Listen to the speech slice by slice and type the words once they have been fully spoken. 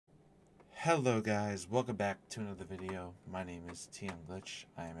Hello guys, welcome back to another video. My name is TM Glitch.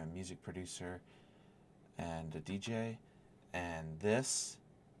 I am a music producer and a DJ, and this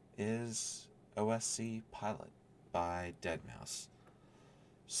is OSC Pilot by Deadmau5.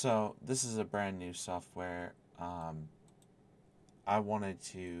 So this is a brand new software. I wanted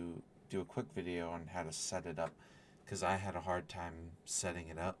to do a quick video on how to set it up because I had a hard time setting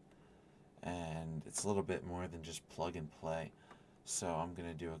it up, and it's a little bit more than just plug and play. So I'm going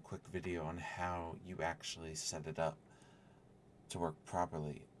to do a quick video on how you actually set it up to work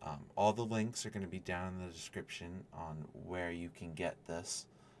properly. All the links are going to be down in the description on where you can get this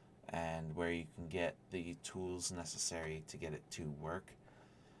and where you can get the tools necessary to get it to work.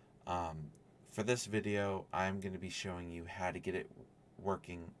 For this video, I'm going to be showing you how to get it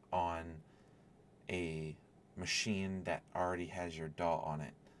working on a machine that already has your DAW on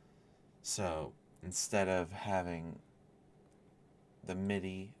it. So instead of having the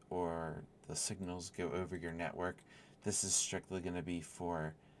Midi or the signals go over your network, this is strictly going to be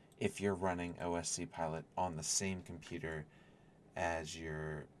for if you're running OSC Pilot on the same computer as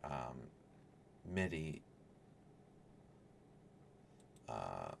your Midi,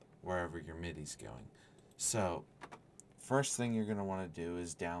 wherever your Midi's going. So first thing you're going to want to do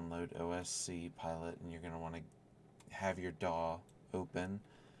is download OSC Pilot, and you're going to want to have your DAW open,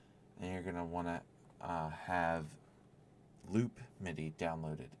 and you're going to want to have Loop Midi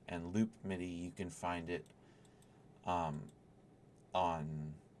downloaded. And Loop Midi, you can find it on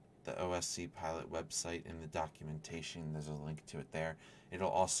the OSC Pilot website in the documentation. There's a link to it there. It'll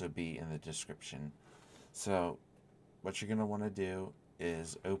also be in the description. So what you're going to want to do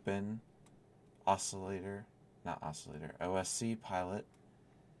is open OSC Pilot.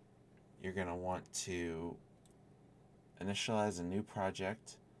 You're going to want to initialize a new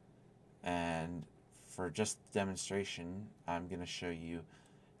project, and for just demonstration, I'm going to show you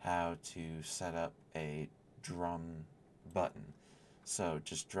how to set up a drum button. So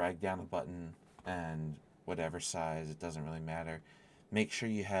just drag down the button, and whatever size, it doesn't really matter. Make sure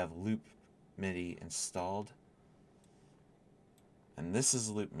you have Loop Midi installed. And this is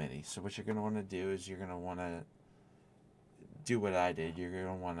Loop Midi. So what you're going to want to do is you're going to want to do what I did. You're going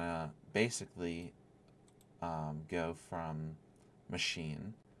to want to basically go from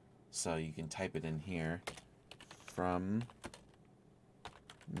machine. So you can type it in here, from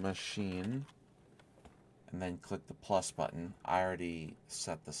machine, and then click the plus button. I already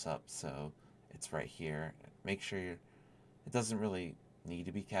set this up, so it's right here. Make sure it doesn't really need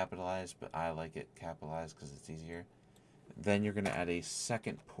to be capitalized, but I like it capitalized because it's easier. Then you're going to add a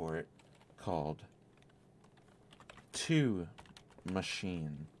second port called to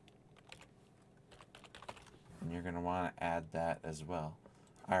machine, and you're going to want to add that as well.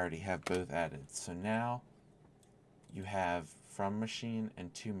 I already have both added. So now you have from machine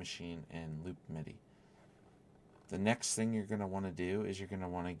and to machine in Loop Midi. The next thing you're going to want to do is you're going to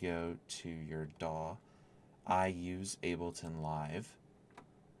want to go to your DAW. I use Ableton Live.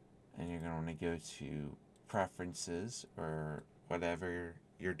 And you're going to want to go to preferences, or whatever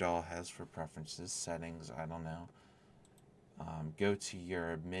your DAW has for preferences, settings, I don't know. Go to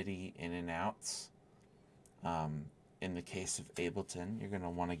your MIDI in and outs. In the case of Ableton, you're going to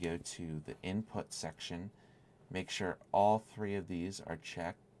want to go to the input section. Make sure all three of these are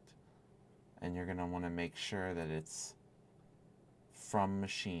checked, and you're going to want to make sure that it's from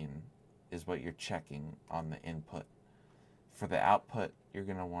machine is what you're checking on the input. For the output, you're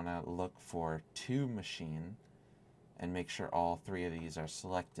going to want to look for to machine and make sure all three of these are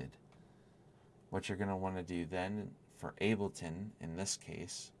selected. What you're going to want to do then for Ableton, in this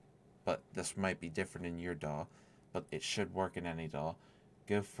case, but this might be different in your DAW, but it should work in any DAW.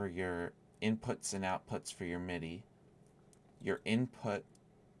 Go for your inputs and outputs for your MIDI. Your input,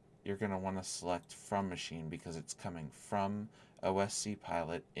 you're going to want to select from machine because it's coming from OSC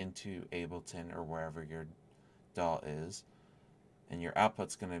Pilot into Ableton or wherever your DAW is. And your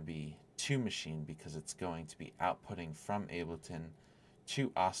output's going to be to machine because it's going to be outputting from Ableton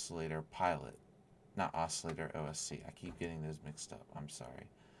to Oscillator Pilot. Not Oscillator OSC. I keep getting those mixed up. I'm sorry.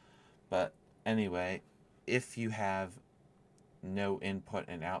 But anyway, if you have no input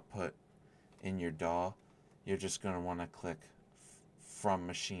and output in your DAW, you're just going to want to click from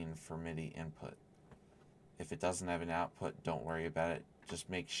machine for MIDI input. If it doesn't have an output, don't worry about it. Just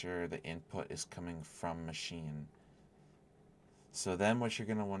make sure the input is coming from machine. So then what you're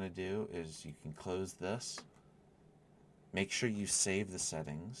going to want to do is you can close this. Make sure you save the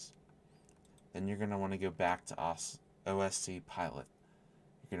settings. Then you're going to want to go back to OSC Pilot.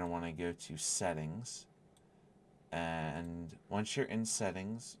 You're going to want to go to settings, and once you're in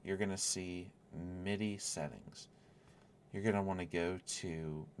settings, you're going to see MIDI settings. you're going to want to go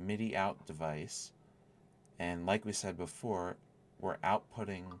to MIDI out device, and like we said before, we're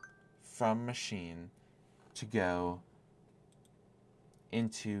outputting from machine to go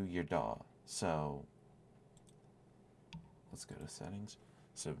into your DAW. So let's go to settings.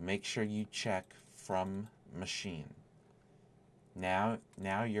 So make sure you check from machine. Now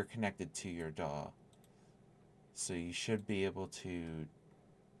you're connected to your DAW. So you should be able to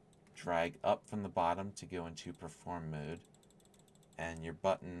drag up from the bottom to go into perform mode, and your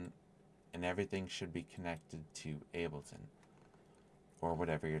button and everything should be connected to Ableton or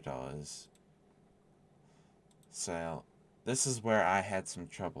whatever your DAW is. So this is where I had some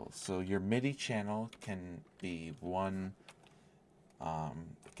trouble. So your MIDI channel can be one,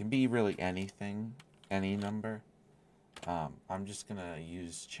 it can be really anything, any number. I'm just gonna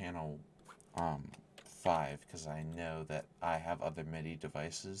use channel 5 because I know that I have other MIDI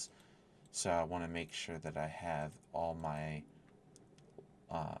devices, so I want to make sure that I have all my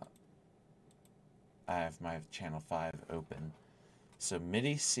I have my channel 5 open. So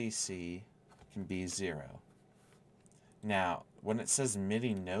MIDI CC can be 0. Now when it says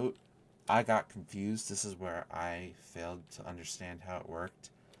MIDI note, I got confused. This is where I failed to understand how it worked.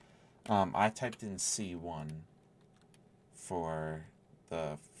 I typed in C1 for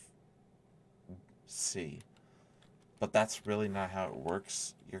the C, but that's really not how it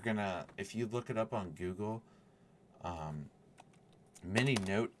works. You're gonna, if you look it up on Google, MIDI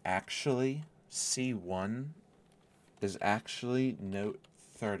note, actually C1 is actually note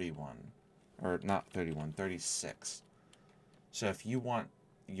 31, or not 31, 36. So if you want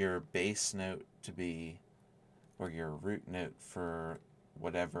your bass note to be, or your root note for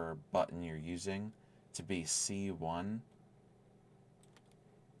whatever button you're using to be C1,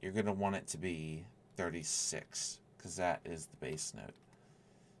 you're going to want it to be 36, because that is the bass note.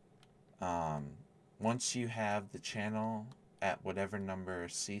 Once you have the channel at whatever number,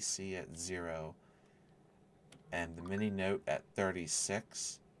 CC at 0, and the MIDI note at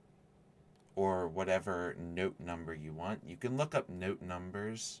 36, or whatever note number you want, you can look up note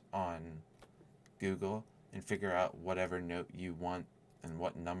numbers on Google and figure out whatever note you want and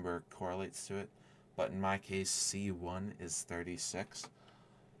what number correlates to it. But in my case, C1 is 36.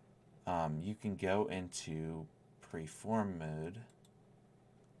 You can go into preform mode.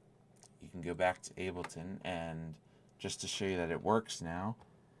 You can go back to Ableton, and just to show you that it works now,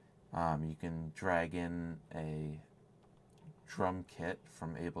 you can drag in a drum kit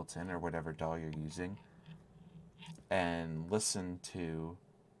from Ableton or whatever DAW you're using and listen to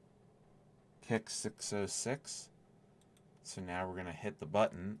Kick 606. So now we're going to hit the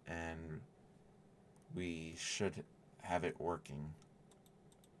button and we should have it working.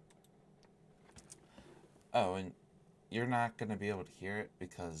 Oh, and you're not going to be able to hear it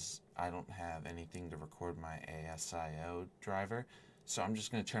because I don't have anything to record my ASIO driver. So I'm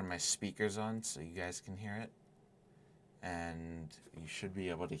just going to turn my speakers on so you guys can hear it. And you should be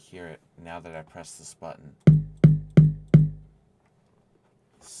able to hear it now that I press this button.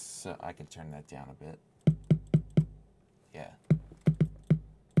 So I can turn that down a bit. Yeah.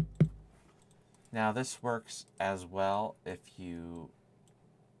 Now this works as well if you,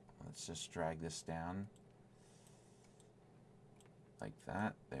 let's just drag this down like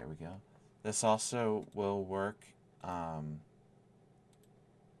that. There we go. This also will work,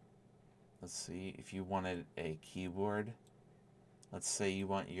 let's see, if you wanted a keyboard, let's say you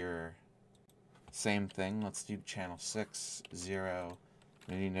want your same thing, let's do channel 6, 0,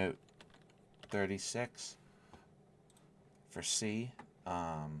 MIDI note 36 for C,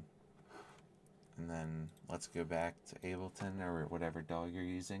 and then let's go back to Ableton or whatever DAW you're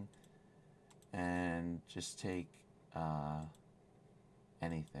using, and just take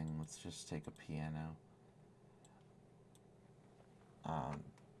anything. Let's just take a piano.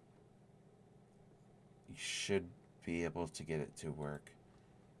 You should be able to get it to work,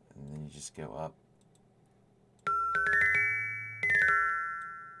 and then you just go up.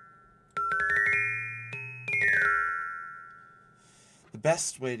 The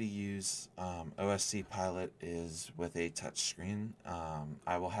best way to use OSC Pilot is with a touchscreen.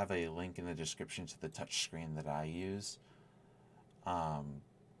 I will have a link in the description to the touchscreen that I use.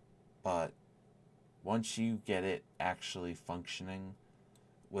 But once you get it actually functioning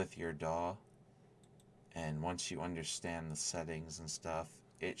with your DAW, and once you understand the settings and stuff,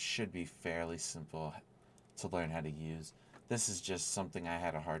 it should be fairly simple to learn how to use. This is just something I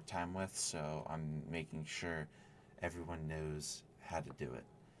had a hard time with, so I'm making sure everyone knows how to do it.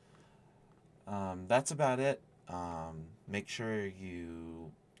 That's about it. Make sure you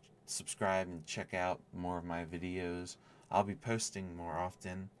subscribe and check out more of my videos. I'll be posting more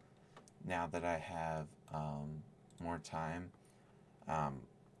often now that I have more time.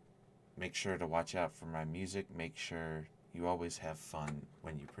 Make sure to watch out for my music. Make sure you always have fun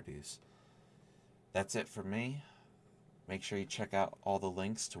when you produce. That's it for me. Make sure you check out all the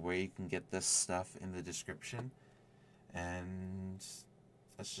links to where you can get this stuff in the description. And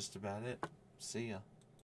that's just about it. See ya.